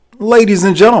Ladies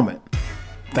and gentlemen,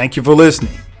 thank you for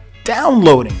listening,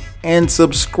 downloading, and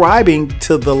subscribing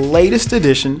to the latest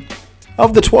edition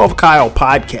of the 12 Kyle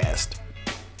podcast.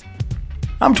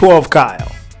 I'm 12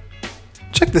 Kyle.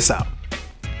 Check this out.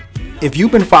 If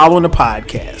you've been following the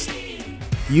podcast,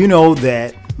 you know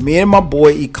that me and my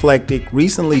boy Eclectic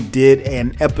recently did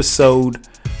an episode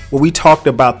where we talked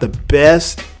about the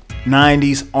best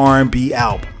 90s R&B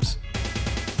albums.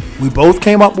 We both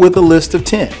came up with a list of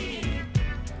 10.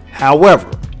 However,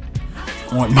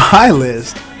 on my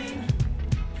list,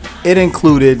 it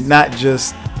included not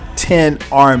just 10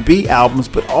 R&B albums,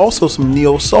 but also some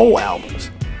neo-soul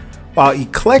albums, while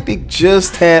Eclectic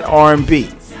just had R&B.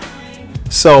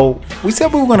 So we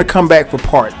said we were going to come back for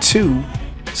part 2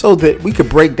 so that we could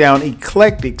break down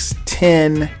Eclectic's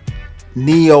 10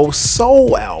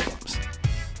 neo-soul albums.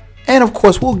 And of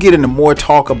course, we'll get into more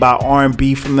talk about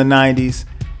R&B from the 90s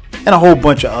and a whole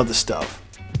bunch of other stuff.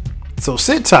 So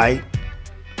sit tight,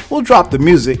 we'll drop the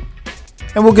music,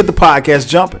 and we'll get the podcast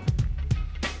jumping.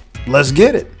 Let's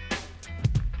get it.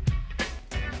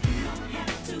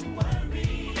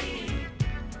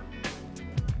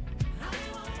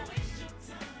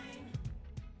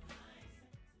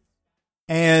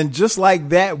 And just like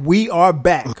that, we are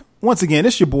back. Once again,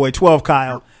 it's your boy 12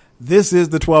 Kyle. This is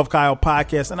the 12 Kyle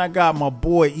podcast, and I got my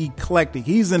boy Eclectic.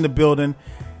 He's in the building,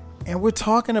 and we're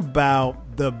talking about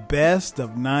the best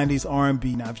of 90s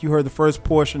R&B. Now, if you heard the first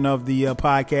portion of the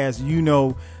podcast, you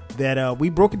know that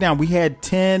we broke it down. We had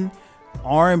 10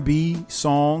 R&B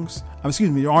songs,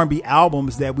 R&B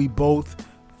albums that we both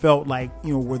felt like,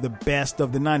 were the best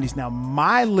of the 90s. Now,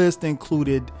 my list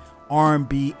included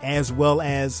R&B as well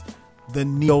as the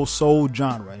neo-soul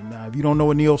genre. Now, if you don't know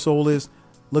what neo-soul is,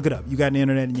 look it up. You got the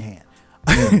internet in your hand.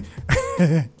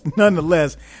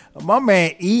 Nonetheless, my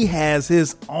man E has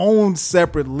his own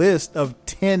separate list of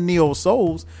 10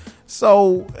 neo-souls.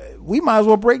 So we might as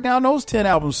well break down those 10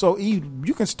 albums. So E,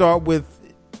 you can start with,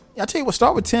 I'll tell you what,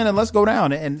 start with 10 and let's go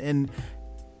down. And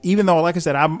even though, like I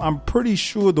said, I'm pretty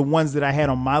sure the ones that I had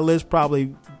on my list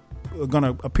probably are going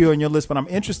to appear on your list, but I'm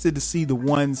interested to see the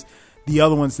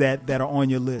other ones that are on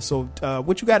your list. So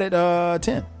what you got at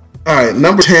 10? All right,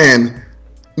 number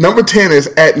 10 is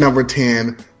at number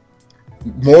 10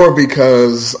 more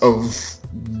because of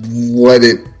what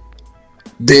it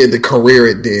did, the career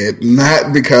it did,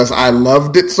 not because I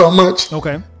loved it so much.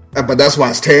 Okay. But that's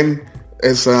why it's 10.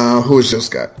 It's Who Is Jill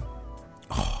Scott.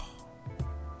 Oh,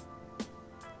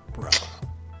 bro.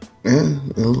 Yeah,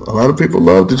 a lot of people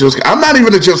love the Jill Scott. I'm not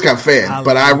even a Jill Scott fan,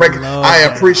 but I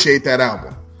appreciate that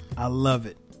album. I love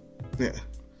it. Yeah.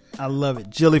 I love it.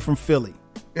 Jilly from Philly.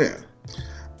 Yeah.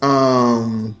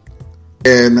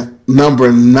 And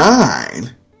number 9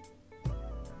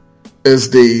 is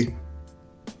the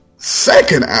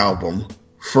second album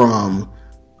from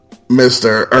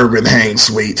Mr. Urban Hang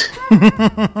Sweet.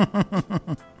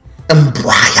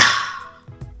 Embraya.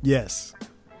 Yes.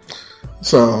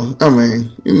 So, I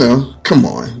mean, come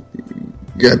on.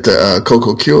 You got the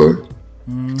Coco Cure.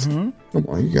 Mm-hmm. Come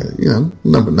on, you got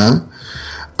number 9.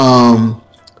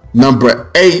 Number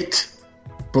 8,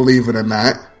 believe it or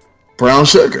not, Brown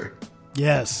Sugar.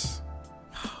 Yes.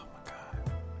 Oh my God.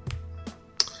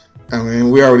 I mean,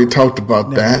 we already talked about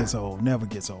that. Never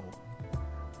gets old.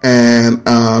 And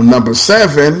number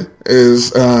 7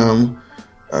 is 12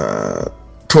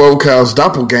 Kyle's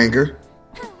Doppelganger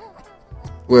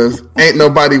with Ain't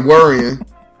Nobody Worrying,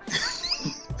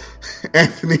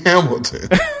 Anthony Hamilton.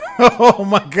 Oh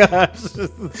my gosh.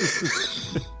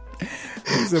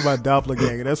 He said my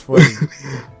doppelganger. That's funny.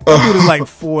 That dude is like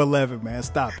 4'11", man.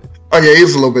 Stop it. Oh yeah,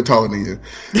 he's a little bit taller than you.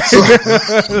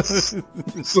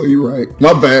 So you're right.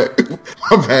 My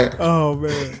bad. Oh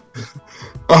man.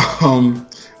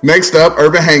 Next up,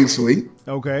 Urban Hang Suite.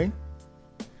 Okay.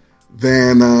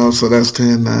 Then so that's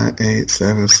 10, 9, 8,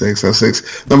 7, 6, that's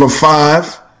 6. Number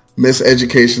 5,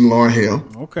 Miseducation, Lauryn Hill.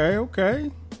 Okay.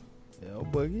 Yo,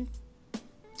 Boogie.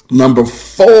 Number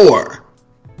 4.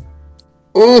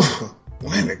 Oof.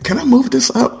 Wait a minute. Can I move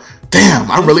this up? Damn,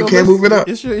 I really can't move it up.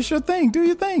 It's your thing. Do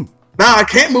your thing. Nah, I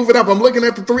can't move it up. I'm looking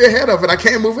at the 3 ahead of it. I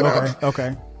can't move it up.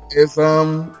 Okay. It's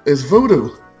Voodoo.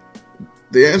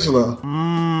 D'Angelo.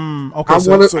 Okay.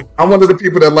 I'm one of the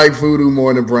people that like Voodoo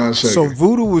more than Brown Sugar. So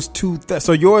Voodoo was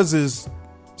so yours is,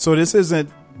 so this isn't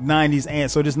 90s and,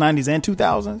 so this 90s and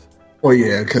 2000s? Well,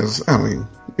 yeah, because,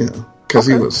 because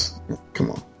he was,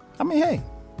 come on. I mean, hey,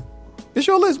 it's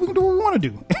your list. We can do what we want to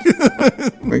do.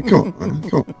 Man, come on, man.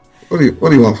 Come on. What do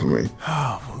you want from me?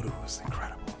 Oh, Voodoo is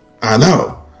incredible. I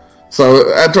know. So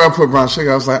after I put Brown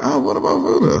Sugar, I was like, oh, what about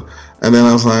Voodoo? And then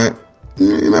I was like,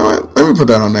 you know what? Let me put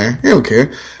that on there. He don't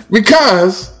care.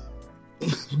 Because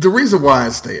the reason why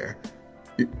it's there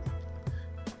It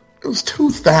was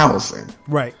 2000.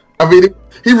 Right. I mean,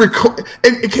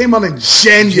 it came out in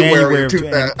January of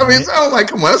 2000. I mean, so I was like,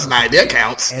 come on, that's 90. That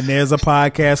counts. And there's a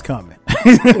podcast coming.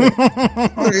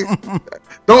 I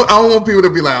don't want people to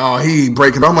be like, oh, he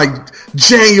breaking. I'm like,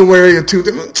 January of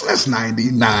 2000. That's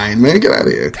 99, man. Get out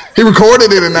of here. He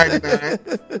recorded it in 99.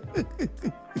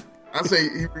 I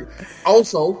say,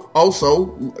 also,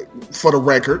 for the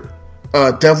record,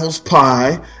 Devil's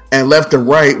Pie and Left and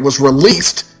Right was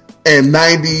released in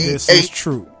 98. This is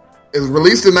true. It was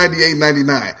released in 98,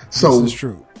 99. So, this is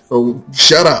true. So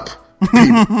shut up.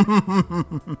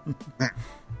 Now,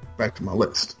 back to my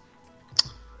list.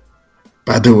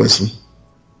 Baduizm.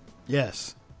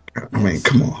 Yes. I mean,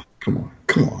 come on.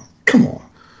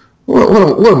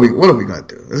 What are we gonna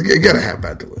do? You gotta have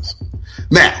Baduizm.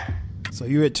 Now. So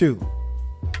you're at 2.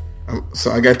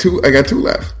 So I got two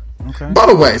left. Okay. By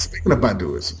the way, speaking of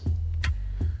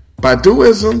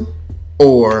Baduizm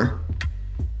or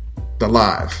the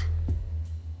Live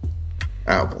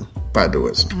album,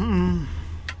 Baduizm.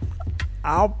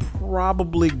 I'll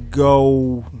probably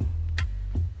go.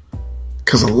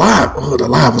 Because the Live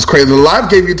was crazy. The Live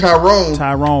gave you Tyrone,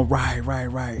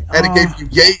 right. And it gave you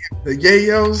the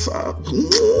Yayos.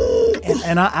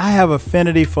 And I have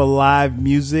affinity for live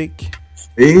music.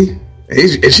 See?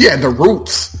 And she had the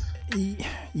roots.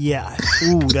 Yeah.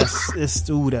 That's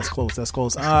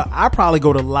close. I probably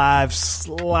go to Live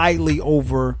slightly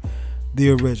over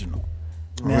the original.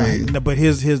 Now, but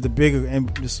here's the bigger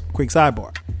and just quick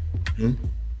sidebar.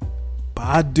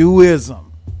 Baduizm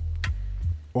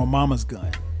or Mama's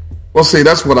Gun. Well, see,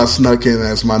 that's what I snuck in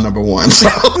as my number 1. So.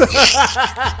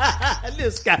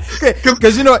 This guy,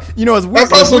 because you know, it's weird.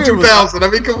 That's also 2000. I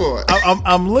mean, come on.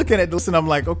 I'm looking at this and I'm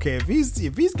like, okay, if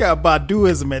he's got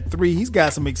Baduizm at 3, he's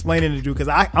got some explaining to do. Because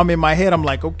I'm in my head, I'm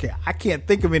like, okay, I can't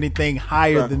think of anything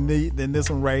higher than this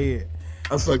one right here.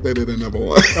 I sucked that in at number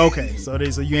 1. Okay, so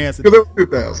you answered. Because it was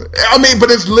 2000. I mean,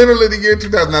 but it's literally the year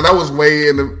 2000. Now that was way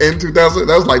in 2000.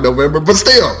 That was like November, but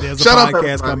still, there's a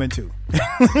podcast coming too.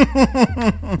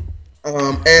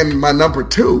 And my number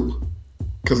 2,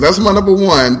 because that's my number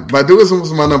 1. Baduizm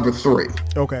was my number 3.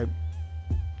 Okay.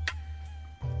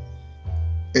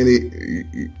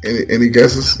 Any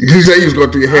guesses? You say you was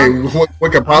going through your head.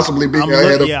 What could possibly be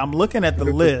ahead of? Yeah, I'm looking at the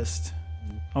list.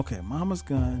 Okay, Mama's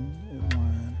Gun at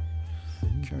 1,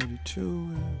 Cardi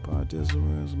 2,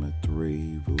 Baduizm at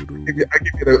 3, Voodoo. I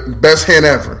give you the best hint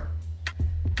ever.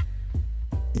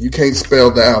 You can't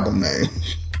spell the album name.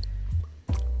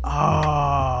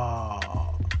 Oh,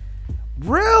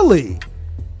 really?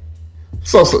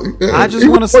 So I just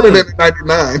want to say it in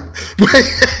 99.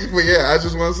 But yeah, I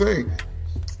just want to say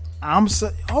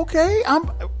okay.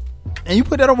 And you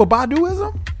put that over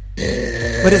Baduizm?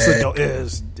 Yeah, but it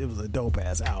was a dope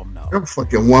ass album though. I'm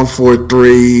fucking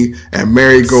 143 and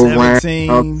Merry Go Round.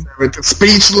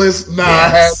 Speechless. Nah,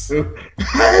 yes. I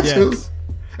had to.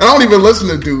 I don't even listen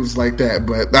to dudes like that,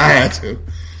 but I had to.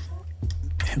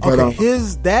 But, okay,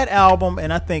 that album,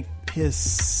 and I think his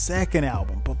second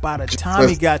album. But by the time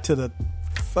he got to the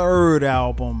third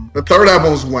album, the third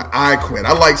album was when I quit.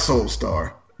 I like Soul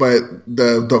Star, but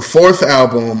the fourth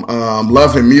album,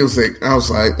 Love and Music, I was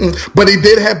like, but he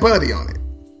did have Buddy on it.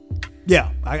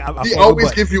 Yeah, he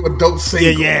always gives you a dope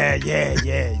single. Yeah.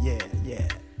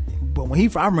 But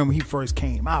I remember when he first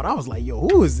came out, I was like, yo,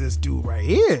 who is this dude right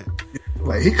here?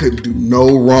 Like he couldn't do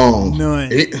no wrong.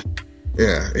 None.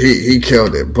 He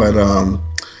killed it. But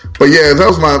yeah, that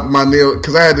was my Neil,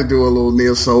 because I had to do a little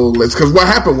Neil Soul list. Because what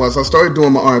happened was I started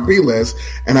doing my R&B list,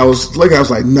 and I was looking, I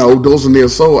was like, no, those are Neil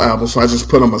Soul albums, so I just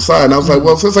put them aside. And I was like,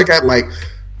 well, since I got like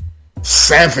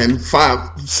 6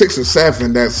 or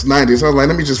 7 that's 90s, so I was like,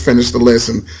 let me just finish the list.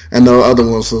 And the other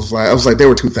ones was like, I was like, they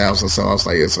were 2000, so I was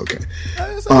like, it's okay.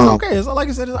 It's okay. It's like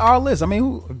I said, it's our list. I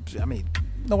mean,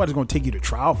 nobody's gonna take you to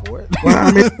trial for it. Well,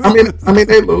 I mean,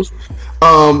 they lose.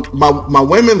 My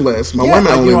women list.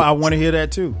 I want to hear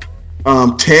that too.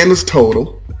 10 is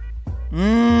Total.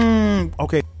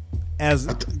 Okay. As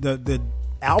the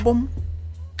album.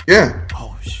 Yeah.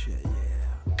 Oh shit.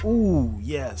 Yeah. Ooh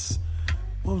yes.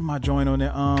 What was my joint on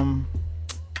there?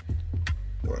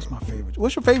 What's my favorite?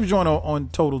 What's your favorite joint on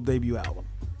Total debut album?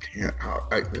 Yeah,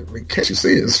 can't you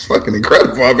see? It's fucking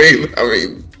incredible. I mean,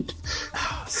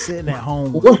 sitting at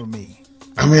home for me.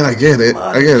 I mean, I get it.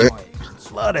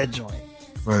 Love that joint.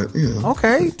 But you know.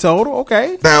 Okay, Total.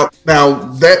 Okay. Now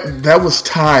that was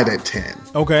tied at 10.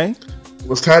 Okay. It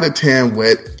was tied at 10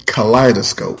 with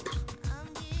Kaleidoscope.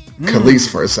 Khalid's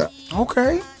first album.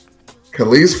 Okay.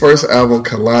 Khalid's first album,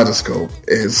 Kaleidoscope,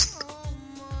 is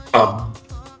a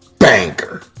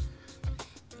banger.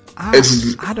 I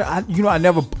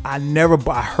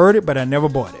heard it, but I never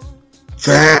bought it.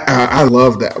 That I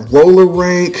love that. Roller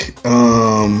Rink,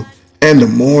 In the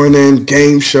Morning,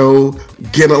 Game Show,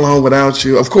 Get Along Without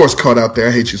You. Of course, Caught Out There.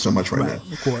 I hate you so much right now.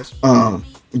 Of course.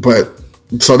 But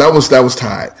so that was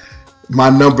tied. My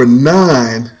number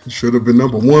 9 should have been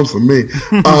number 1 for me.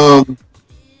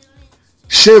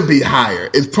 Should be higher.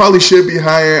 It probably should be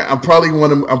higher. I'm probably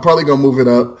gonna move it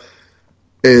up.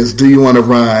 Is Do You Want to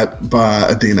Ride by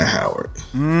Adina Howard.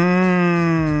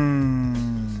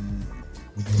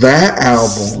 That album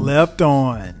slept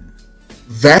on.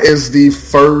 That is the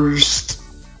first,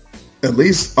 at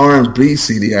least R&B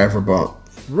CD I ever bought.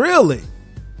 Really?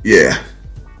 Yeah.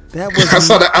 That was. I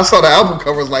saw the album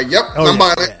cover. I was like, "Yep, I'm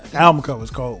buying it." The album cover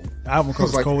was cold. The album cover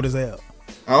was like, cold as hell.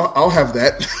 I'll have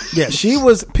that. Yeah, she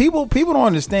was. People don't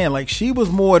understand. Like, she was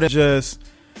more than just,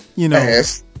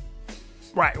 ass.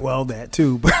 Right. Well, that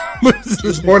too. But she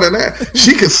was more than that.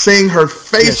 She could sing her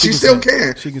face. Yeah, she still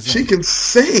can. She can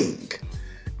sing.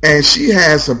 And she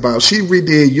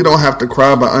redid "You Don't Have to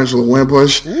Cry" by Angela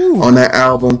Winbush on that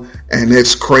album, and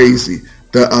it's crazy.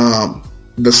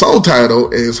 The song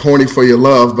title is "Horny for Your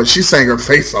Love," but she sang her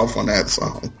face off on that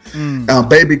song.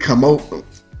 "Baby Come Over."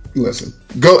 Listen,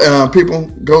 go people,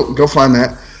 go find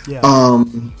that. Yeah.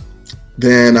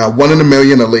 Then "One in a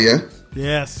Million," Aaliyah.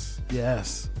 Yes.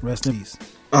 Rest in peace.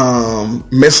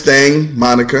 Miss Thing,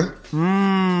 Monica.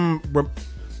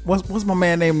 What's my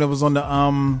man name that was on the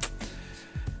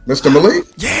Mr. Malik?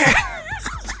 Yeah.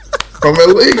 From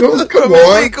Illegal? Come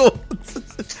on. Illegal.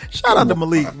 Shout out to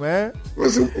Malik, man.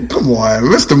 Come on.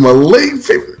 Mr. Malik.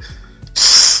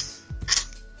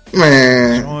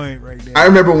 Man. Joint right there. I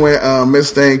remember when Miss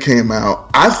Thing came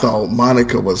out, I thought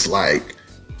Monica was like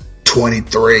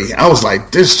 23. I was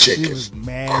like, this chick is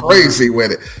crazy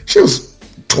with it. She was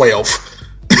 12.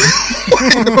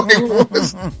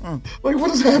 what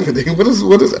is happening? What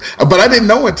is? But I didn't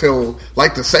know until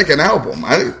like the second album.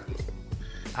 Walk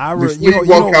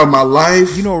Out My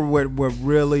Life. You know what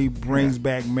really brings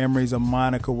back memories of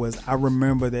Monica was, I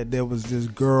remember that there was this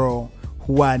girl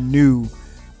who I knew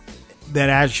that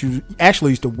I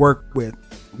actually used to work with.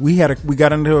 We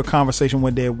got into a conversation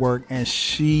one day at work, and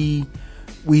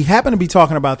we happened to be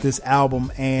talking about this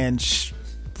album, and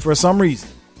for some reason,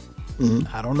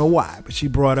 I don't know why, but she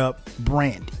brought up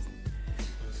Brandy.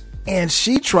 And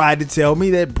she tried to tell me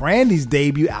that Brandy's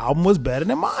debut album was better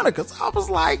than Monica's. I was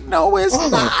like, no, it's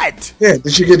not. Yeah,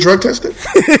 did she get drug tested?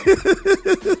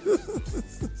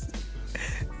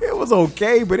 It was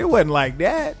okay, but it wasn't like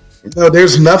that. No,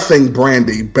 there's nothing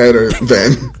Brandy better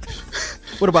than.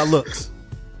 What about looks?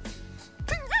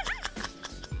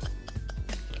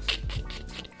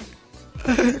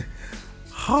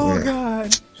 Oh, yeah.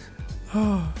 God.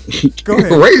 Oh. Go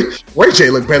ahead. Ray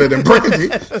J looked better than Brandy.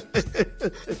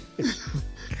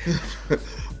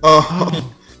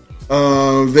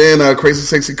 Then Crazy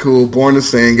Sexy Cool, Born to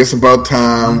Sing, It's About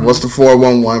Time, What's the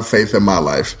 411, Faith in My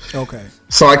Life. Okay.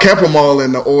 So I kept them all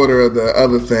in the order of the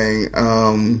other thing.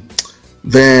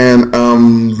 Then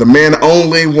The Men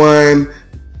Only one,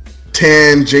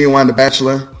 10, Genuine the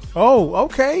Bachelor. Oh,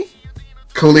 okay.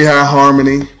 Cooley High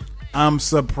Harmony. I'm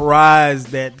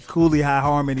surprised that Cooley High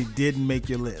Harmony didn't make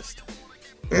your list.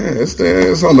 Yeah,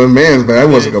 it's on the man's, man. I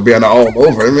wasn't going to be on all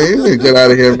over. I mean, you get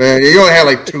out of here, man. You only had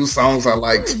like 2 songs I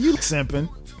liked. You simping.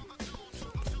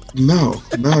 No,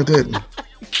 I didn't.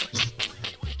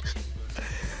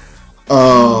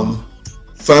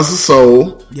 Sons of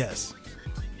Soul. Yes.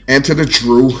 Enter the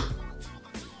Drew.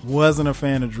 Wasn't a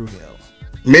fan of Drew Hill.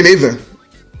 Me neither.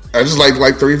 I just like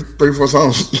 3-4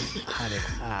 songs.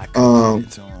 I couldn't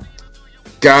get to him.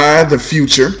 Guy, The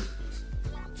Future.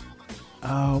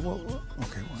 I'm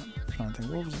trying to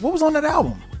think. What was on that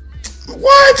album?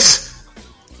 What?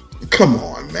 Come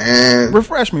on, man.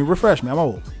 Refresh me. I'm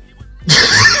old.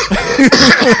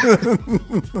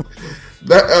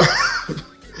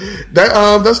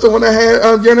 That's the one that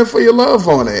had Yearning for Your Love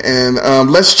on it, and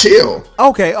Let's Chill.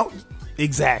 Okay. Oh,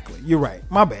 exactly. You're right.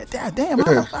 My bad. Damn.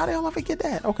 Yeah. How the hell I forget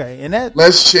that? Okay. And that.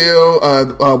 Let's Chill.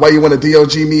 Why You Want to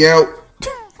DOG Me Out?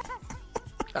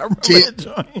 I remember that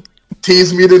joint.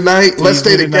 Tease Me Tonight. Let's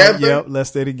Stay Together. Yep.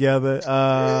 Let's Stay Together.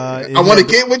 I Want to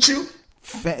Get With You.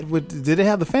 Did it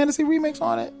have the fantasy remix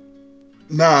on it?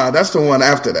 Nah, that's the one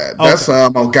after that. Okay. That's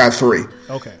on God 3.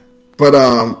 Okay. But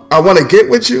I Want to Get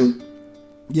With You.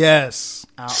 Yes.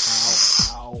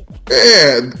 Ow.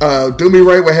 Yeah. Do Me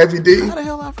Right with Heavy D. How the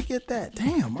hell I forget that?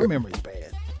 Damn, my memory's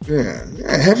bad. Yeah,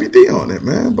 Heavy D on it,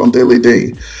 man. Bon Dilly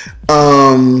D.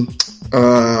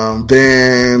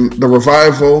 Then The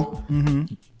Revival.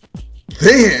 Mm-hmm.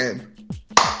 Then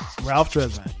Ralph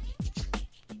Tresvant.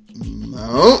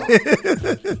 No.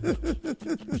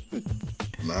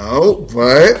 No,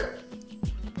 but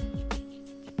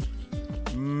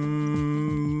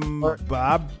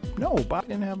Bob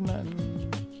didn't have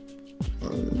nothing.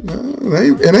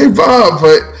 It ain't Bob,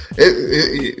 but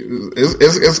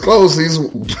it's close. He's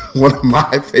one of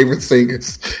my favorite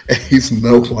singers, and he's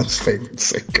no one's favorite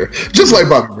singer, just like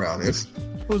Bobby Brown is.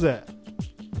 Who's that?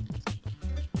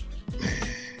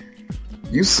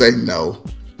 You say no,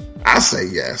 I say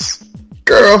yes.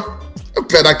 Girl, I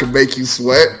bet I can make you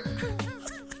sweat.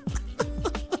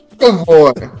 Come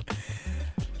on.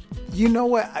 You know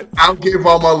what? I'll Give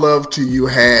All My Love to You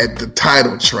had the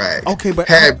title track. Okay, but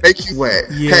had Make You Wet.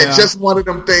 Yeah. Had Just One of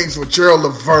Them Things with Gerald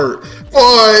Levert.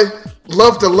 Boy,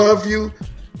 Love to Love You.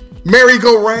 Merry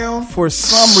Go Round. For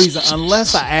some reason,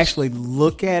 unless I actually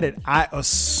look at it, I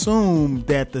assume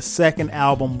that the second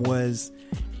album was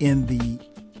in the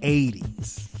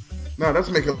 80s. No, that's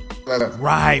Make It Last Forever.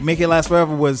 Right, Make It Last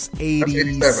Forever was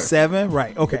 87.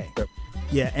 Right, okay. 87.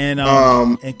 Yeah, and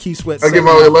Keith Sweat. I Give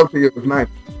All Your Love to You was 90.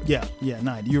 Yeah,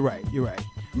 90. You're right.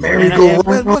 Merry Go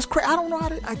Round. What's crazy? I don't know how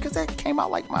to, because that came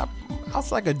out like I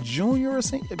was like a junior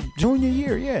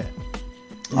year. Yeah.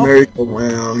 Merry Go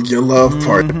Round. Your Love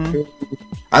Part 2.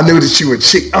 I knew that you were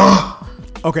cheat. Oh.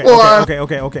 Okay.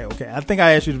 I think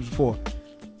I asked you this before.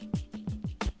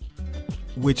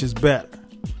 Which is better,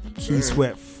 Keith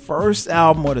Sweat first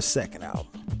album or the second album?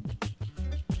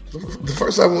 The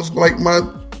first album was like my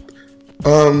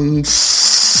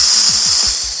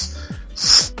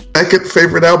second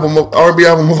favorite R&B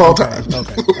album of all time.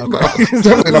 Okay.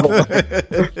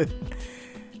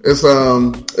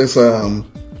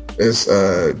 It's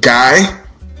Guy.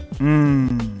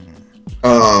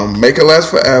 Make It Last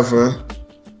Forever,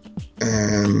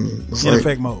 and it's In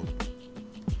Effect Mode.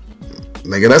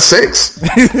 Nigga, that's 6.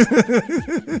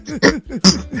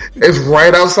 It's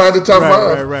right outside the top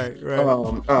 5.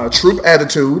 Right. Troop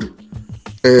Attitude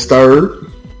is 3rd.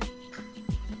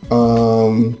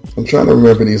 I'm trying to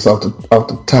remember these off the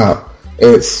top.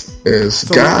 It's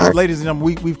so Guy. Ladies and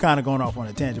gentlemen, we've kind of gone off on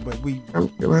a tangent, but we rock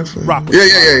with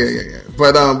yeah.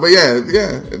 But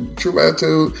yeah, Troop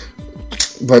Attitude.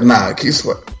 But nah, Keith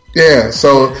Sweat. Yeah,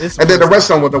 so and then the rest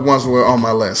of them were the ones who were on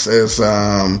my list. Is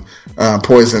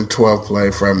Poison, 12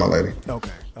 Play, Fred My Lady. Okay.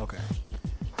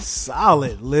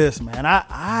 Solid list, man.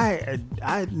 I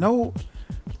know.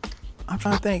 I'm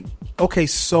trying to think. Okay,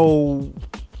 so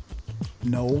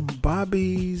no,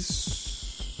 Bobby's.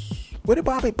 What did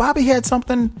Bobby had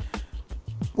something?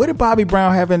 What did Bobby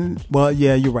Brown have in? Well,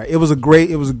 yeah, you're right. It was a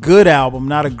good album,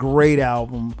 not a great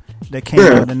album that came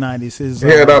out in the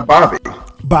 90s.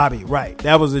 Bobby, right.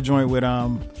 That was a joint with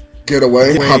Get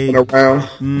Away, Hopping Around.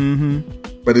 Mm-hmm.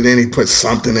 But then he put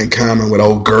Something in Common with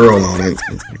Old Girl on it.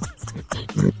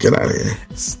 Get out of here.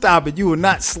 Stop it. You will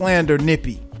not slander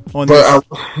Nippy on this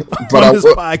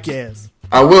podcast.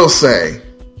 I will say,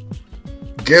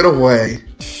 Get Away,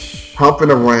 Humping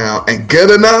Around, and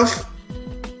Good Enough.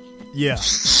 Yeah.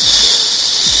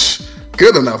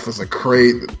 Good Enough is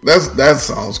that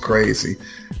song's crazy.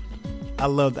 I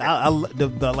love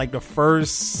the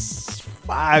first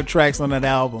 5 tracks on that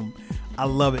album. I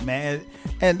love it, man.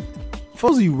 And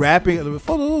for those of you rap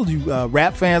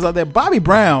fans out there, Bobby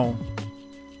Brown,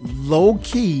 low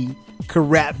key, could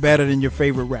rap better than your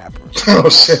favorite rapper. Oh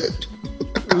shit!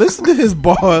 Listen to his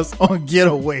bars on Get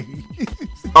Away.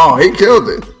 Oh, he killed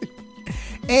it.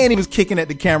 And he was kicking at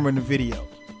the camera in the video.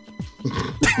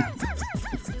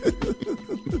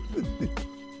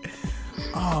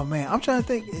 Oh man, I'm trying to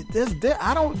think.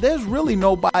 There's really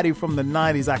nobody from the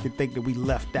 90s I could think that we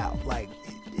left out. Like,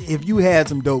 if you had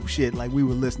some dope shit, like we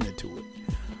were listening to it.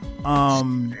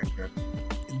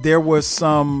 There was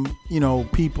some,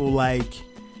 people like.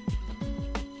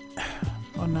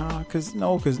 Oh no, because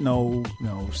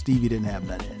Stevie didn't have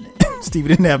nothing in it. Stevie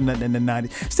didn't have nothing in the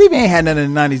 90s. Stevie ain't had nothing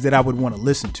in the 90s that I would want to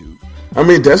listen to. I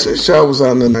mean, Destiny's Child was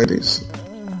out in the 90s.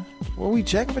 Were we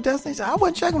checking for Destiny's Child? I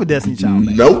wasn't checking for Destiny's Child,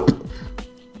 man. Nope.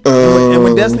 And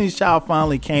when Destiny's Child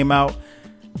finally came out,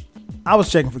 I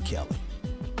was checking for Kelly.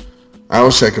 I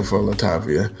was checking for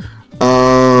Latavia.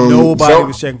 Nobody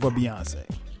was checking for Beyonce.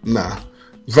 Nah.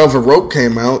 Velvet Rope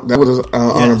came out. That was an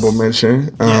honorable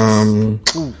mention.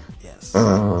 Yes.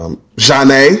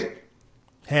 Zhané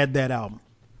had that album.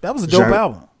 That was a dope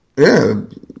album. Yeah,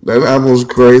 that album was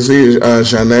crazy.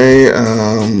 Zhané,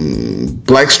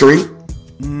 Blackstreet.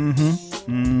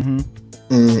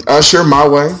 Usher, My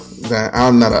Way.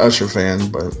 I'm not an Usher fan,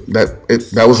 but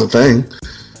that was a thing.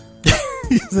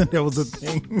 That was a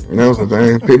thing. That was a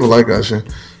thing. People like Usher.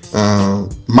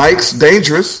 Mike's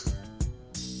Dangerous,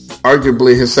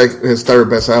 arguably his third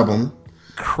best album.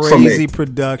 Crazy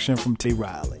production from T.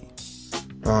 Riley.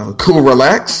 Cool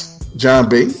Relax, John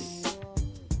B.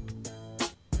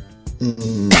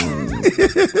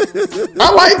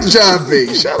 I like John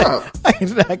B. Shut up.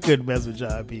 I couldn't mess with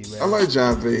John B, man. I like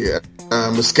John B.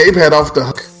 Escape had Off the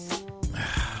Hook.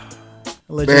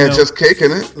 Man, just kicking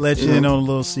it. Let you in on a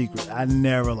little secret. I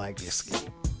never liked Escape.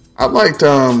 I liked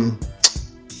like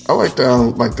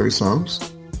 3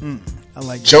 songs. I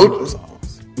like Joe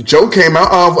songs. Joe came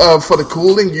out for the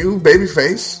Cool and You,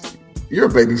 Babyface. You're a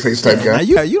Babyface type guy.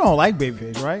 Now you don't like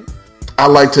Babyface, right? I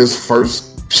liked his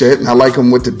first shit, and I like him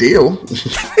with the deal.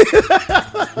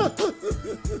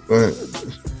 But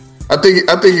I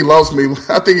think he lost me.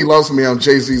 I think he lost me on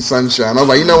Jay-Z's Sunshine. I was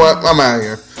like, you know what? I'm out of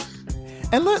here.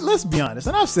 And let's be honest,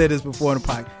 and I've said this before in the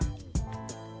podcast.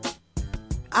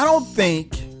 I don't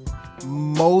think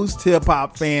most hip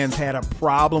hop fans had a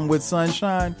problem with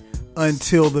Sunshine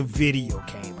until the video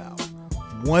came out.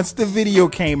 Once the video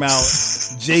came out,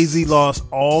 Jay-Z lost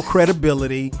all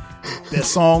credibility. That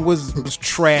song was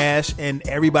trash, and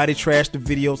everybody trashed the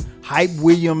videos. Hype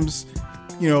Williams,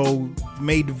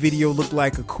 made the video look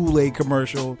like a Kool-Aid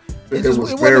commercial. It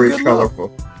was very colorful.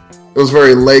 Look. It was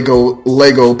very Lego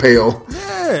pale.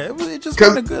 Yeah, it just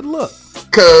wasn't a good look.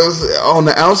 Because on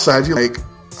the outside, you're like,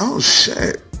 oh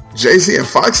shit, Jay-Z and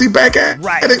Foxy back at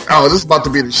it? Oh, this is about to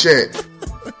be the shit.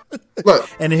 Look,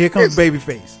 and then here comes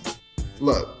Babyface.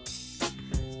 Look,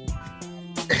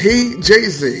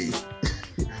 Jay-Z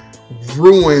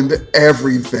ruined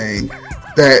everything.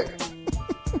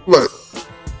 Look,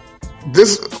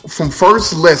 this from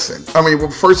first listen. I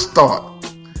mean, first thought.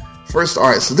 All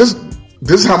right. So this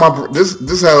is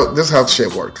how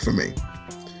shit worked for me.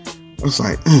 I was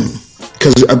like,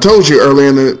 because I told you earlier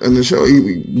in the show,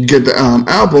 you get the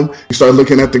album, you start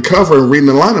looking at the cover and reading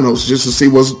the liner notes just to see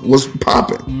what's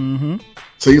popping. Mm-hmm.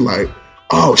 So you like,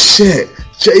 oh shit,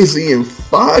 Jay-Z and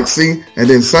Foxy, and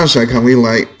then Sunshine come. You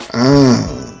like,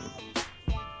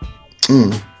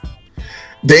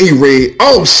 Then you read,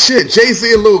 oh shit,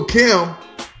 Jay-Z and Lil' Kim.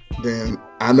 Then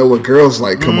I know what girls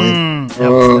like. Come on.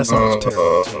 That sounds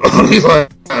terrible.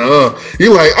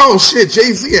 You're like, oh shit,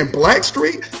 Jay-Z and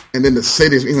Blackstreet, and then the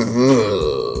city's,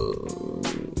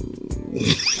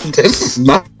 this is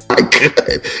not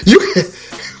good.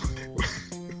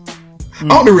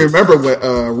 I only remember what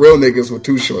Real Niggas with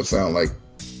Too Short sound like.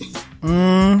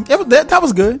 That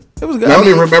was good. It was good. I don't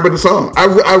even remember the song.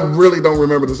 I really don't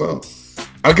remember the song.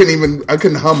 I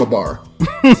couldn't hum a bar.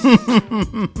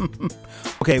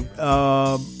 Okay,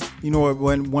 you know what?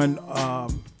 When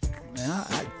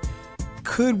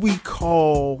could we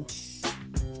call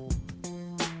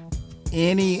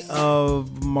any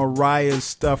of Mariah's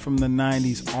stuff from the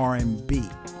 90s R&B?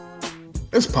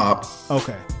 It's pop.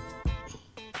 Okay.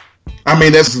 I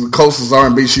mean, that's the closest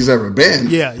R&B she's ever been.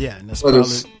 Yeah, and that's but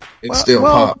it's still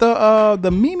pop.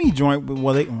 The Mimi joint,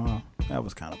 that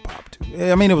was kind of pop too.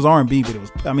 I mean, it was R&B, but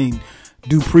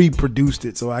Dupree produced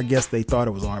it, so I guess they thought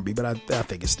it was R&B, but I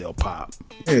think it's still pop.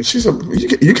 Yeah,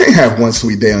 you can't have One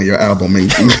Sweet Day on your album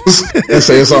and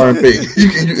say it's R&B.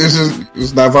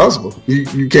 It's not possible.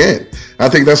 You can't. I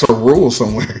think that's a rule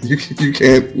somewhere. You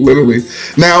can't literally.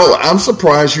 Now, I'm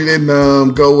surprised you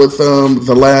didn't go with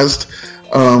the last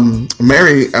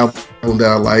Mary album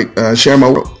that I like, Share My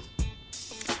World.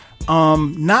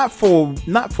 Not for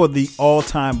the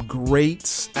all-time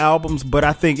greats albums, but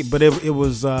I think it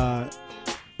was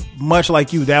much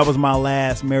like you. That was my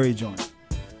last Mary joint.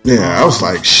 Yeah, I was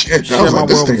like, shit. I was like,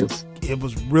 this thing it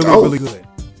was really good,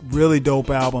 really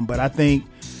dope album. But I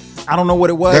don't know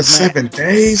what it was. That 7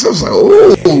 days. I was like,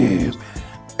 oh,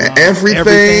 yeah,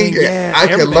 everything. I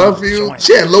Can Love You. Joint.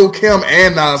 She had Lil' Kim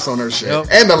and Nas on her shit,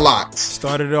 and the Lox.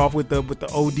 Started it off with the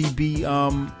ODB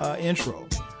intro.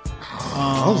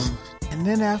 And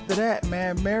then after that,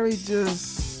 man, Mary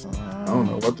just I don't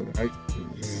know what the heck.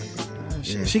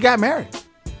 She got married.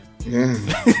 Yeah.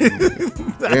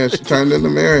 Yeah, she turned into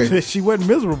Mary. She wasn't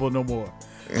miserable no more.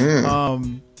 Yeah.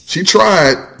 She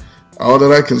tried. All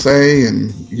that I can say,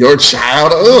 and your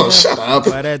child. Oh, shut up.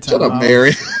 Shut up,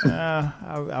 Mary.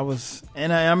 I was,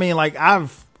 and I mean, like,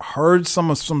 I've heard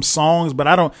some songs, but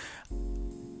I don't.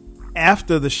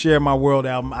 After the Share My World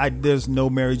album, there's no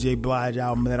Mary J. Blige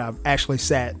album that I've actually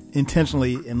sat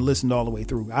intentionally and listened all the way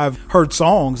through. I've heard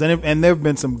songs, and there have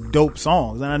been some dope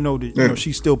songs, and I know that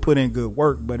she's still put in good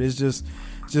work, but it's just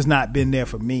not been there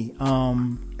for me.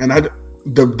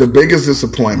 The biggest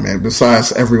disappointment,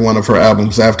 besides every one of her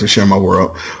albums after Share My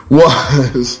World,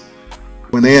 was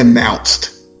when they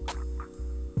announced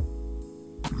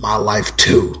My Life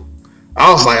 2.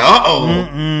 I was like,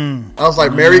 I was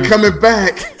like, Mary coming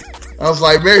back. I was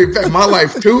like, Mary back, My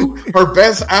Life 2, her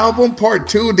best album, part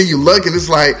 2. Then you look and it's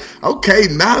like, okay,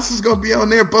 Nas is gonna be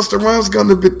on there, Busta Rhymes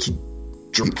gonna be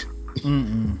drink.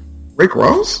 Rick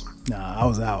Ross? Nah, I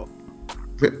was out.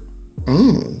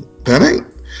 That ain't.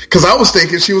 Because I was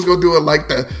thinking she was going to do it like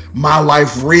the My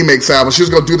Life remix album. She was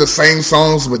going to do the same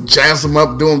songs but jazz them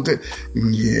up, do them.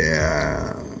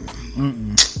 Yeah.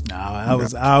 No,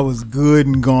 I was good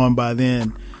and gone by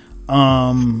then.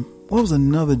 What was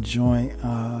another joint?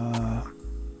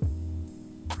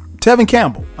 Tevin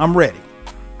Campbell, I'm Ready.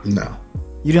 No.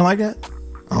 You didn't like that?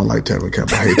 I don't like Tevin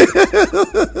Campbell. I hate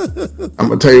it. I'm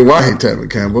going to tell you why I hate Tevin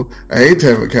Campbell. I hate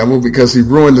Tevin Campbell because he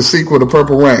ruined the sequel to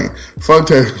Purple Rain. Fuck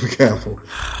Tevin Campbell.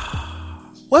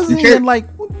 Wasn't he in like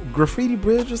Graffiti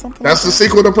Bridge or something? That's the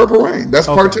sequel to Purple Rain. That's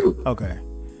part 2. Okay.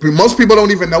 Most people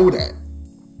don't even know that.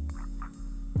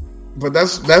 But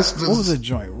that's the... What was the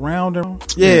joint? Round and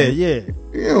Round? Yeah. You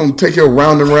don't take your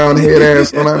round and round head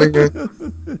ass on out of here.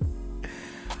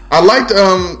 I liked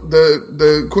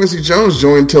the Quincy Jones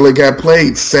joint until it got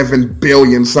played 7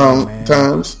 billion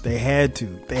times. They had to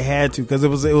because it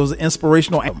was an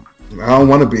inspirational album. I don't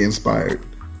want to be inspired.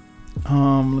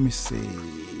 Let me see.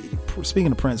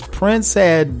 Speaking of Prince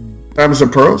had Diamonds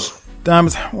and Pearls.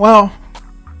 Well,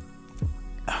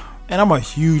 and I'm a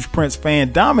huge Prince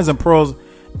fan. Diamonds and Pearls,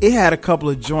 it had a couple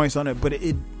of joints on it, but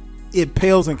it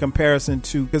pales in comparison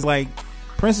to, because like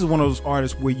Prince is one of those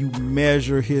artists where you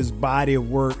measure his body of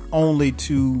work only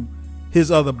to his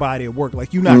other body of work.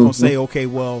 Like you're not gonna say, okay,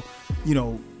 well,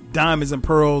 Diamonds and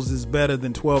Pearls is better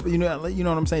than 12. You know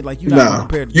what I'm saying? Like you're not gonna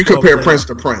compare. You compare Prince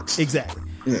to Prince, exactly.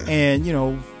 Yeah. And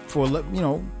you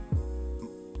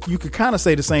could kind of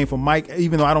say the same for Mike,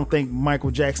 even though I don't think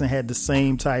Michael Jackson had the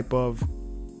same type of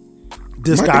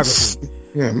discography.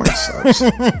 Mike sucks.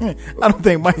 I don't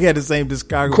think Mike had the same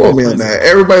discography. Quote me on that.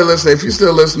 Everybody listening, if you're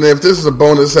still listening, if this is a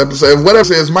bonus episode,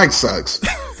 whatever it is, Mike sucks.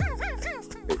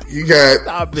 You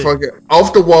got fucking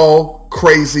Off the Wall,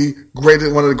 Crazy,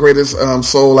 one of the greatest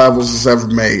soul albums that's ever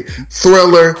made.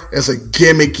 Thriller is a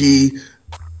gimmicky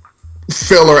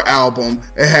filler album.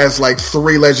 It has like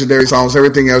 3 legendary songs.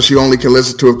 Everything else you only can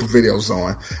listen to if the video's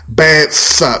on. Bad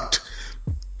sucked.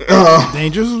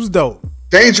 Dangerous was dope.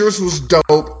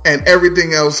 And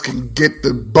everything else can get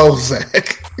the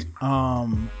Bozak.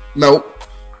 Nope.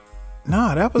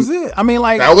 Nah, that was it. I mean,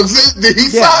 like that was it. He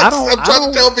sucks. I'm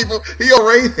trying to tell people he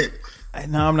overrated.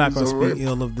 No, I'm not going to speak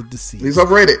ill of the deceased. He's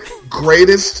overrated.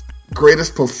 Greatest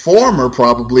performer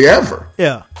probably ever.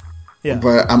 Yeah.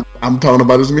 But I'm talking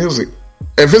about his music.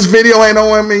 If his video ain't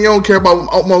on him, you don't care about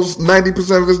almost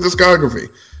 90% of his discography.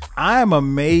 I am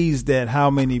amazed at how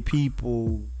many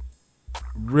people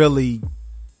really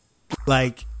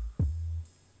like,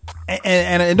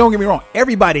 and don't get me wrong,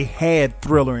 everybody had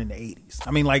Thriller in the 80s.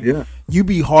 I mean, like, you'd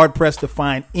be hard pressed to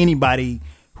find anybody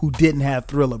who didn't have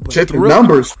Thriller. But check the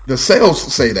numbers. The sales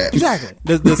say that. Exactly.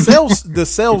 The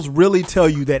sales really tell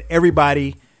you that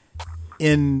everybody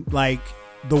in like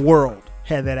the world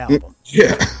had that album.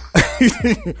 Yeah.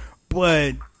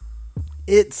 But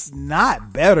it's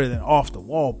not better than Off the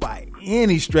Wall by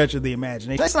any stretch of the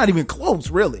imagination. That's not even close,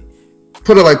 really.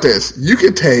 Put it like this. You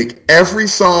could take every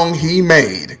song he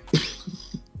made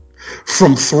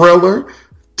from Thriller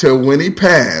to when he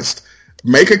passed,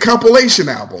 make a compilation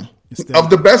album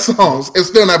of the best songs. It's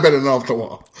still not better than Off the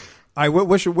Wall. All right,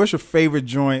 what's your favorite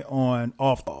joint on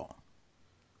Off the Wall?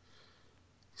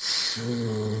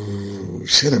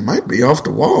 Shit, it might be Off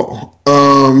the Wall.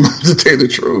 To tell you the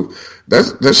truth,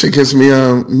 that shit gets me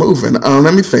moving.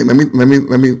 Let me think. Let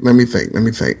me think.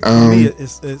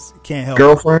 It's can't help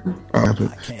Girlfriend. I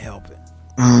can't help it.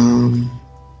 I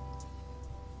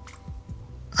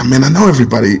mean, I know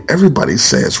everybody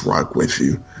says Rock With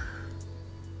You,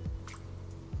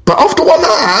 but Off the Wall,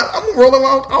 I'm rolling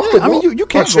off the wall. I mean, you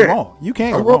can't go wrong. You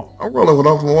can't go wrong. I'm rolling with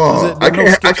Off the Wall. I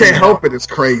can't help it. It's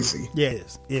crazy.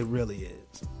 Yes, it really is.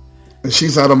 And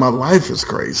She's Out of My Life is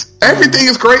crazy. Everything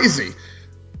is crazy.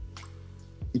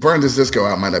 Burn This Disco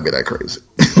Out might not be that crazy,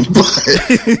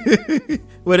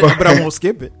 but I won't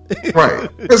skip it. Right,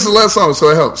 it's the last song, so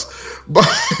it helps. But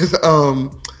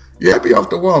be Off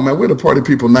the Wall, man. We're the party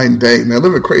people night and day, man.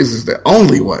 Living crazy is the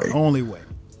only way.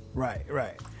 Right.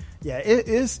 Yeah,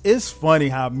 it's funny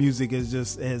how music is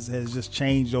has just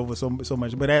changed over so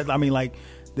much. But I mean, like,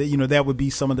 that would be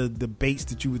some of the debates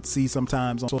that you would see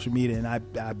sometimes on social media, and I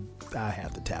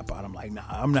have to tap out. I'm like, nah,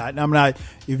 I'm not.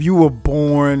 If you were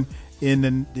born in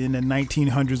the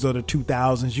 1900s or the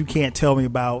 2000s, you can't tell me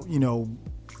about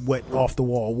what Off the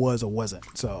Wall was or wasn't.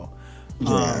 So,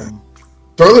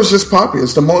 Thriller's just poppy.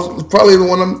 It's the most probably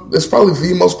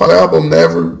the most popular album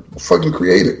ever fucking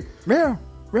created. Yeah.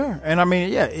 And I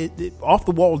mean, it Off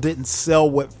the Wall didn't sell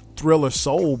what Thriller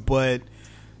sold, but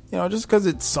just because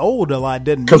it sold a lot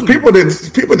didn't. Because people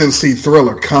didn't see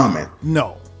Thriller coming.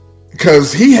 No,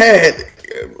 because he had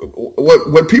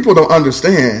what people don't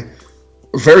understand.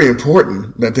 very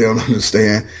important that they don't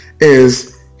understand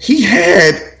is he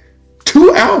had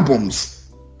 2 albums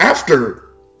after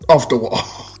Off the Wall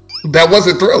that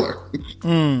wasn't Thriller.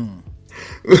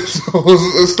 So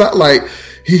it's not like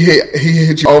he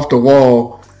hit you Off the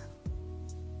Wall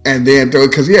and then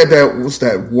because he had that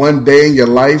One Day in Your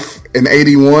Life in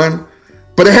 '81,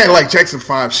 but it had like Jackson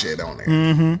 5 shit on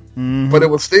there. But it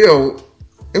was still,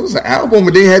 it was an album,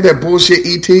 and then he had that bullshit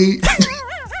E.T.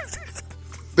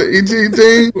 the E.T.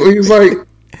 thing where he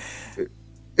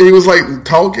was like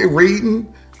talking,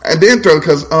 reading, and then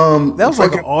because that was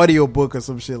like an audio book or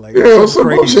some shit like that. Yeah, it was some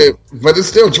bullshit, but it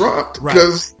still dropped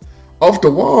because Off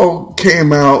the Wall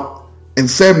came out in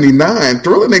 '79.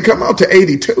 Thriller didn't come out to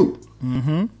 '82.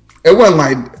 It wasn't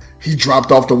like he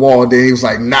dropped Off the Wall, then he was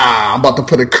like, nah, I'm about to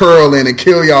put a curl in and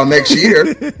kill y'all next year.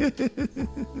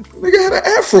 Nigga had an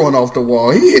afro on Off the Wall.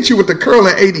 He hit you with the curl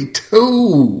in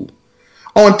 '82.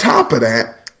 On top of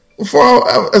that, as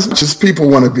much as people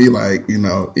want to be like,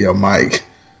 yo, Mike,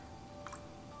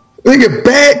 nigga,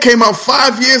 Bad came out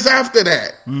 5 years after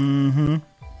that.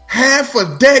 Half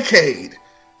a decade.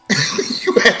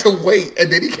 You had to wait,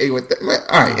 and then he came with that. Man,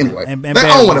 all right, anyway. And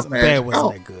Bad wasn't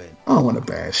that good. I don't want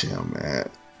to bash him, man.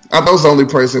 I was the only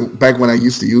person back when I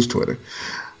used to use Twitter.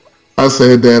 I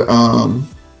said that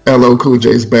LL Cool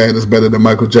J's Bad is better than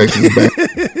Michael Jackson's Bad.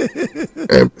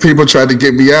 And people tried to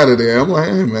get me out of there. I'm like,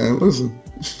 hey, man, listen.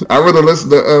 I'd rather listen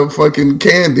to fucking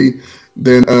Candy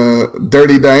than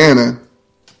Dirty Diana.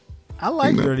 I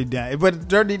like Dirty Diana, but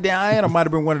Dirty Diana might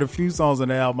have been one of the few songs on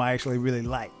the album I actually really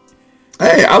liked.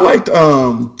 Hey, I liked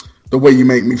The Way You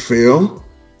Make Me Feel.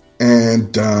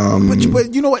 And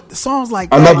but you know what? Songs like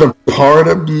Another that, Part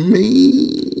of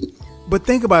Me. But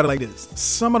think about it like this.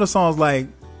 Some of the songs like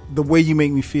The Way You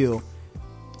Make Me Feel,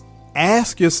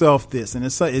 ask yourself this, and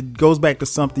it goes back to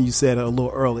something you said a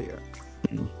little earlier.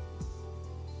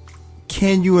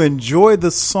 Can you enjoy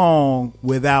the song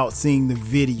without seeing the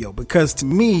video? Because to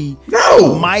me,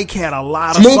 Mike had a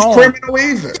lot of songs. Criminal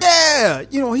either. Yeah.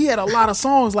 He had a lot of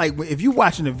songs. Like if you're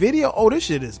watching the video, this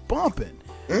shit is bumping.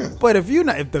 Yeah. But if you're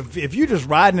not, if you're just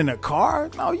riding in a car,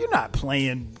 no, you're not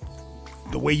playing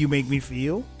The Way You Make Me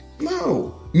Feel.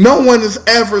 No one has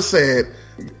ever said,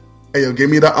 "Hey, yo, give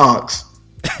me the ox."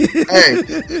 hey,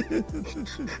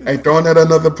 throwing that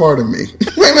Another Part of Me.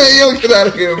 Man, yo, get out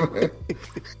of here, man.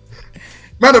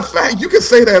 Matter of fact, you can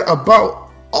say that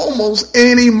about almost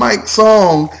any Mike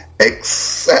song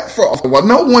except for Off the Wall.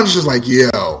 No one's just like,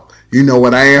 yo, you know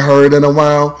what I ain't heard in a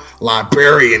while?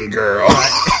 Librarian Girl.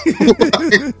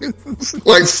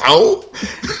 like so?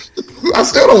 I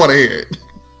still don't want to hear it.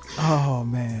 Oh,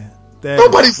 man.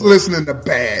 Nobody's listening to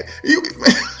Bad.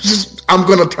 I'm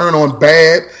going to turn on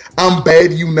Bad. I'm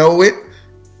bad, you know it.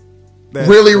 That's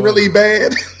really, funny. Really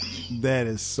bad. That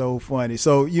is so funny.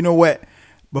 So, you know what?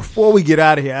 Before we get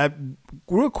out of here,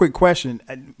 real quick question.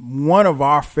 One of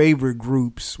our favorite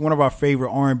groups, one of our favorite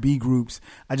R&B groups,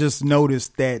 I just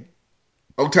noticed that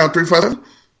Oaktown 357?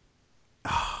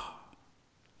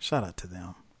 Shout out to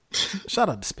them. Shout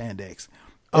out to Spandex.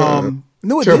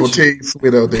 New Edition.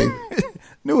 Sweet OD.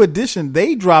 New Edition,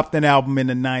 they dropped an album in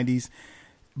the 90s,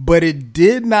 but it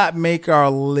did not make our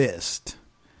list.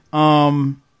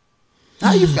 I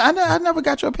never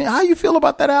got your opinion. How you feel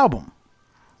about that album?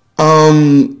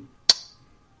 Home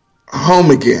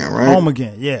Again, right? Home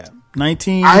Again, yeah.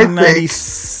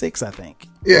 1996, I think.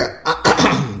 Yeah.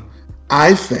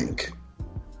 I think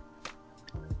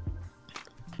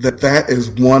that is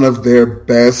one of their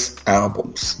best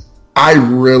albums. I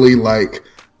really like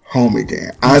Home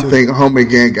Again. I think Home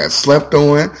Again got slept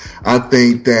on. I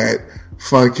think that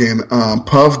fucking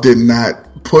Puff did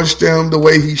not push them the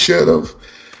way he should have.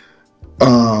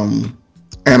 And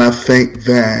I think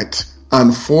that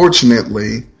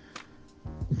unfortunately,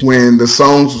 when the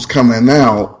songs was coming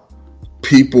out,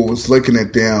 people was looking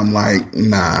at them like,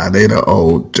 nah, they the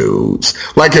old dudes.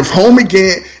 Like if Home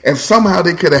Again, if somehow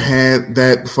they could have had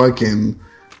that fucking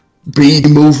B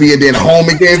movie and then Home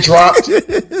Again dropped,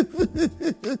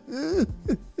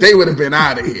 they would have been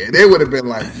out of here. They would have been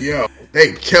like, yo,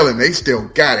 they killing, they still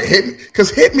got it. Hit Me,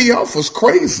 because Hit Me Off was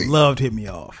crazy. Loved Hit Me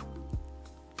Off.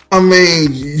 I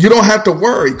mean, you don't have to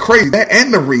worry. Crazy. That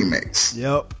and the remix.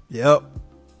 Yep.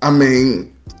 I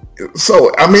mean,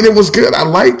 it was good. I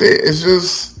liked it. It's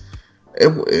just,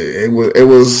 it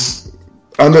was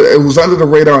under the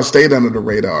radar and stayed under the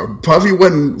radar. Puffy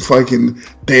wasn't fucking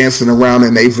dancing around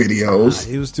in their videos.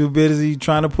 He was too busy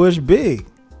trying to push Big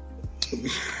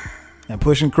and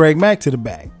pushing Craig Mack to the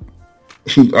back.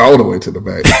 All the way to the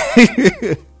back.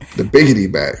 The biggity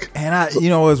back. And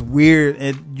it's weird,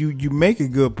 and you make a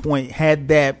good point. Had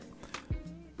that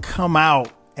come out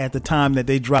at the time that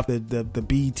they dropped the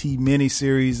BET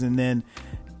miniseries, and then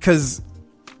because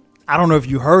I don't know if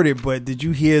you heard it, but did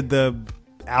you hear the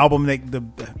album I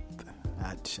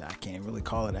can't really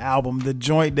call it an album, the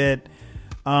joint that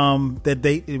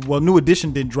New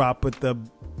Edition didn't drop, but the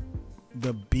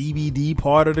BBD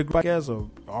part of the group, I guess, or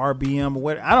RBM or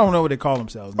what, I don't know what they call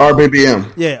themselves.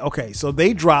 RBBM. Yeah, okay. So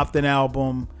they dropped an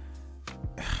album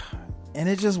and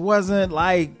it just wasn't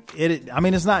like it. I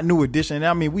mean, it's not New Edition.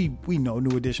 I mean, we know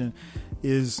New Edition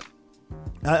is,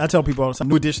 I tell people all the time,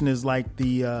 New Edition is like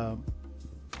the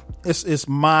it's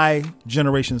my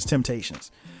generation's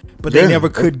Temptations. But they never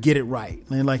could get it right.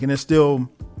 And they're still,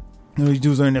 these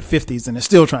dudes are in their 50s and they're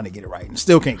still trying to get it right and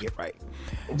still can't get right.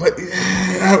 But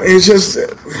it's just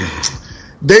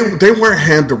they weren't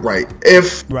handled right.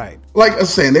 Right, like I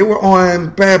was saying, they were on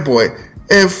Bad Boy.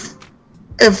 If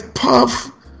Puff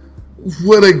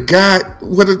would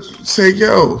have said,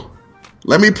 "Yo,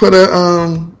 let me get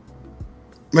a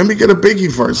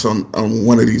Biggie verse on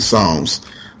one of these songs.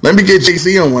 Let me get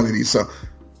Jay-Z on one of these songs,"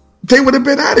 they would have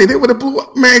been at it. They would have blew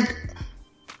up, man.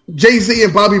 Jay-Z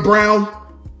and Bobby Brown.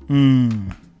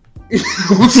 You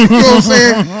know what I'm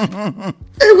saying?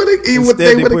 They would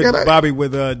have got Bobby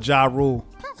with Ja Rule.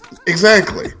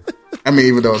 Exactly. I mean,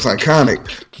 even though it's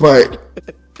iconic, but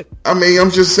I mean,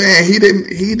 I'm just saying he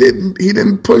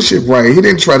didn't push it right. He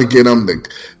didn't try to get him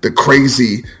the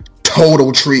crazy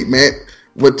total treatment.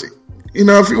 With, you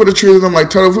know, if he would have treated him like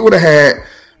total, if we would have had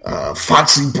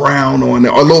Foxy Brown on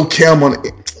it or Lil' Kim on it,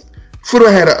 if we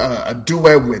would have had a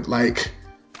duet with like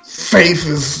Faith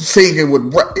is singing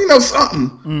with, you know, something.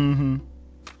 Mm-hmm.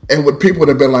 And what people would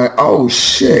have been like, oh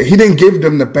shit, he didn't give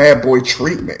them the Bad Boy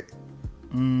treatment.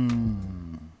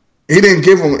 He didn't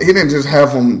just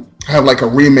have them have like a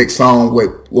remix song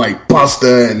with like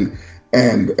Busta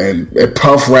and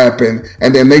Puff rapping,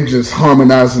 and then they just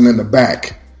harmonizing in the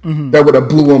back. Mm-hmm. That would have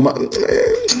blew him up.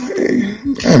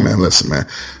 Hey man, listen, man,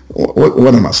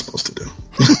 what am I supposed to do?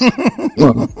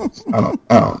 I don't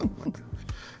know.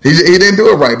 He didn't do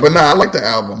it right, but I like the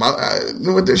album.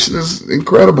 New Edition is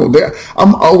incredible.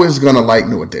 I'm always gonna like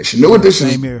New Edition. New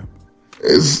Edition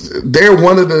they're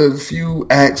one of the few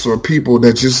acts or people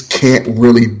that just can't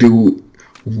really do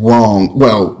wrong.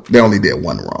 Well, they only did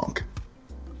one wrong.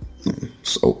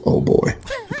 So, oh boy.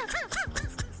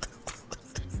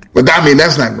 But I mean,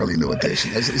 that's not really New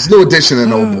Edition. It's New Edition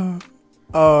and oh boy.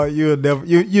 Oh, you'll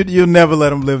never let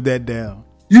them live that down.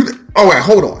 Oh wait,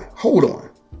 hold on.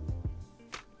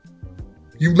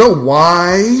 You know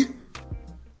why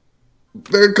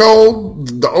they're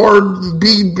called the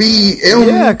RBBM?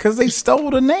 Yeah, because they stole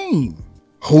the name.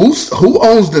 Who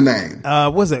owns the name?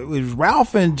 It was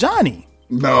Ralph and Johnny.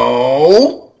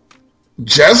 No,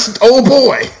 just oh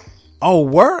boy. Oh,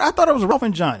 word? I thought it was Ralph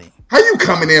and Johnny. How you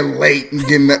coming in late and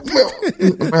getting that?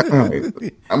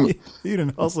 You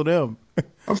didn't hustle them.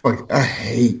 I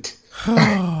hate.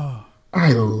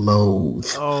 I loathe.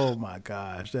 Oh my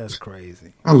gosh, that's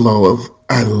crazy. I loathe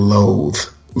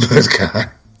this guy.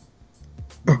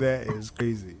 That is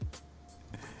crazy.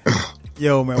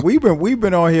 Yo, man, we've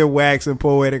been on here waxing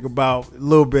poetic about a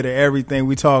little bit of everything.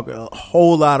 We talk a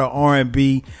whole lot of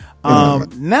R&B.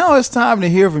 Now it's time to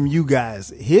hear from you guys.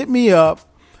 Hit me up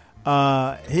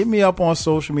on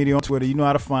social media, on Twitter. You know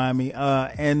how to find me.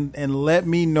 And let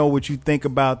me know what you think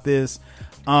about this.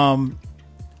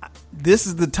 This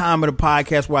is the time of the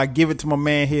podcast where I give it to my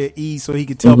man here, E, so he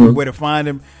can tell me where to find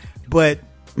him. But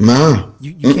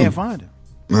you can't find him.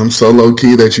 I'm so low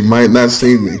key that you might not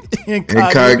see me.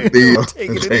 Incognito.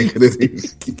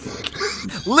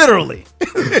 Literally.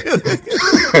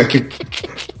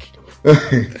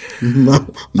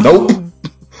 Nope.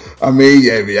 I mean,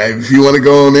 yeah, if you want to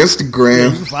go on Instagram,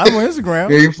 you can find me on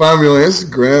Instagram. Yeah, you can find me on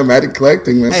Instagram, Addict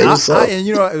Collecting, man. Hey, what's up? And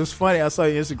you know, it was funny. I saw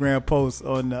your Instagram post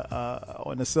on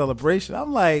the celebration.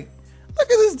 I'm like, look at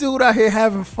this dude out here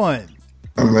having fun.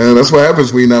 Oh, man, that's what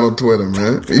happens when you're not on Twitter,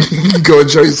 man. You go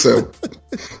enjoy yourself.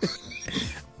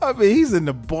 I mean, he's in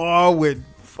the bar with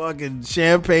fucking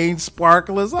champagne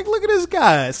sparklers. Like, look at this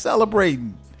guy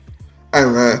celebrating. Hey,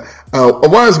 man, a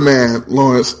wise man,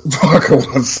 Lawrence Barker,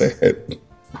 once said,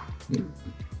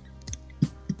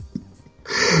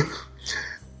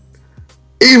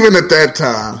 even at that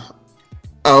time,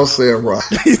 I'll say a rock,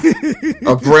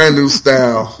 a brand new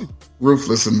style,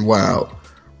 ruthless and wild,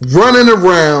 running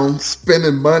around,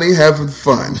 spending money, having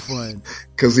fun.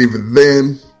 Because even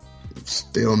then,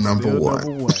 still number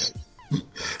one.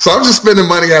 So I'm just spending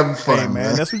money, having fun, hey,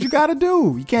 man. That's what you got to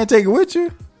do. You can't take it with you.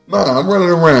 No, I'm running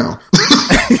around,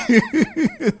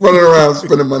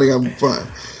 spending money, having fun.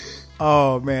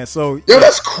 Oh man, so yo,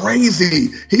 that's crazy.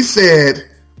 He said,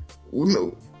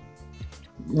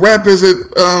 rap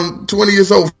isn't 20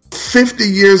 years old. 50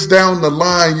 years down the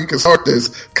line, you can start this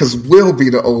because we'll be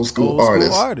the old school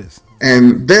artist.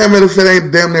 And damn it if it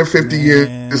ain't damn near 50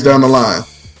 years down the line.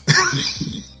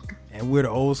 And we're the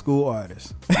old school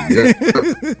artists. Yeah.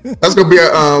 That's gonna be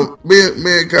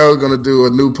me and Kyle are gonna do a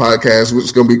new podcast, which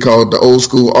is gonna be called the Old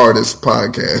School Artists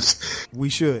Podcast. We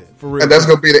should, for real. And that's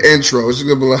gonna be the intro. It's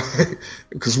gonna be like,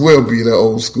 because we'll be the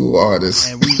old school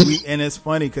artists. And and it's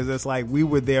funny because it's like we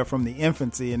were there from the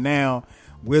infancy, and now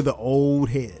we're the old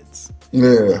heads.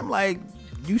 Yeah, I'm like,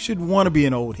 you should want to be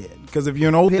an old head, because if you're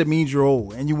an old head, it means you're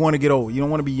old, and you want to get old. You don't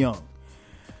want to be young.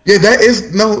 Yeah, that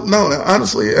is no.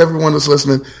 Honestly, everyone that's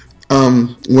listening.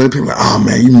 When people are like, oh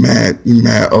man, you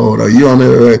mad old, or you on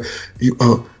there,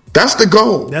 that's the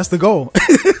goal. That's the goal.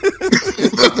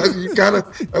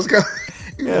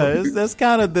 That's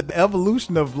kind of the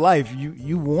evolution of life.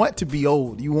 You want to be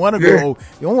old. You want to go old.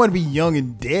 You don't want to be young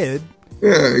and dead.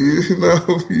 Yeah, you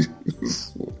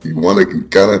want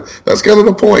to that's kind of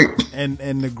the point.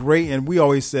 And we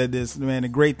always said this, man, the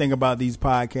great thing about these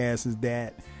podcasts is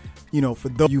that, for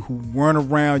those of you who weren't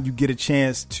around, you get a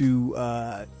chance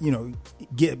to,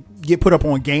 get put up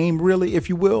on game, really, if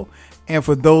you will. And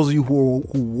for those of you who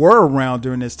were around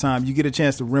during this time, you get a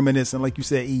chance to reminisce and, like you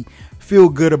said, feel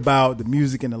good about the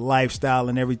music and the lifestyle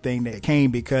and everything that came,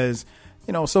 because,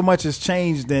 so much has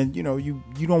changed, and, you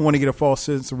don't want to get a false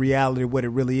sense of reality of what it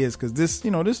really is, because this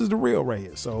is the real right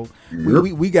here. So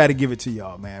we got to give it to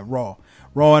y'all, man, raw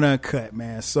and uncut,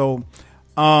 man. So,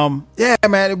 yeah,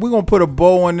 man, we're going to put a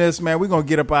bow on this, man. We're going to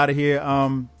get up out of here.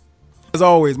 As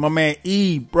always, my man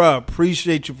E, bruh,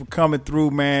 appreciate you for coming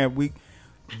through, man. We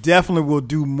definitely will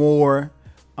do more.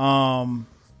 Oh,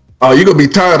 you're going to be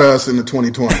tired of us in the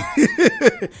 2020.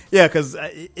 Yeah, because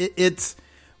it's,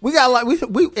 we got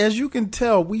we as you can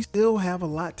tell, we still have a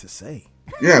lot to say.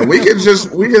 Yeah, we can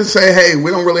say, hey, we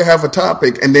don't really have a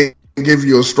topic, and then give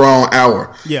you a strong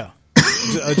hour. Yeah.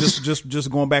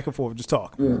 just going back and forth, just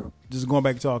talking. Yeah. Just going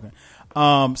back and talking.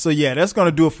 So yeah, that's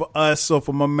gonna do it for us. So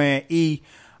for my man E,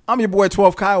 I'm your boy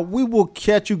 12 Kyle. We will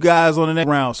catch you guys on the next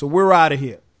round. So we're out of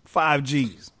here. 5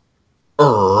 G's.